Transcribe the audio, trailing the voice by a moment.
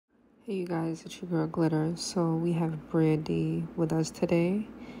Hey you guys, it's your girl Glitter. So we have Brandy with us today,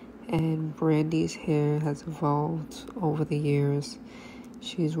 and Brandy's hair has evolved over the years.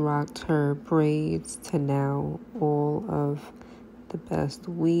 She's rocked her braids to now all of the best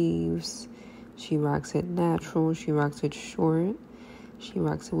weaves. She rocks it natural, she rocks it short, she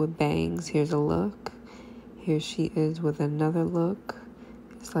rocks it with bangs. Here's a look. Here she is with another look.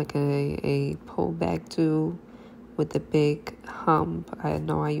 It's like a pullback do with the big hump. I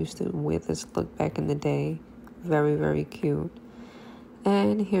know I used to wear this look back in the day. Very, very cute.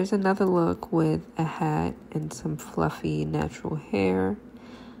 And here's another look with a hat and some fluffy natural hair.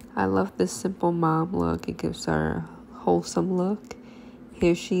 I love this simple mom look. It gives her a wholesome look.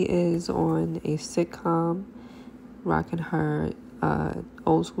 Here she is on a sitcom, rocking her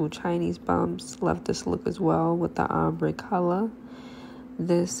old school Chinese bumps. Love this look as well with the ombre color.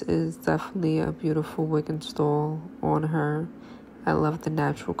 This is definitely a beautiful wig install on her. I love the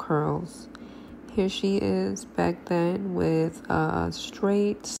natural curls. Here she is back then with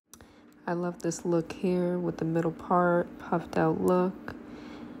straights. I love this look here with the middle part, puffed out look.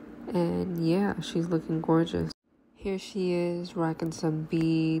 And yeah, she's looking gorgeous. Here she is rocking some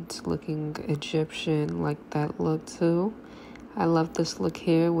beads, looking Egyptian, like that look too. I love this look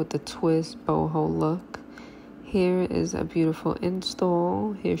here with the twist boho look. Here is a beautiful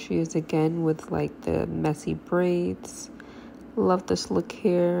install. Here she is again with like the messy braids. Love this look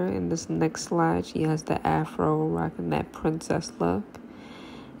here. In this next slide, she has the afro rocking that princess look.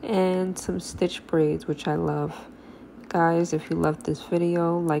 And some stitch braids, which I love. Guys, if you loved this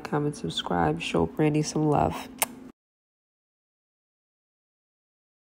video, like, comment, subscribe. Show Brandy some love.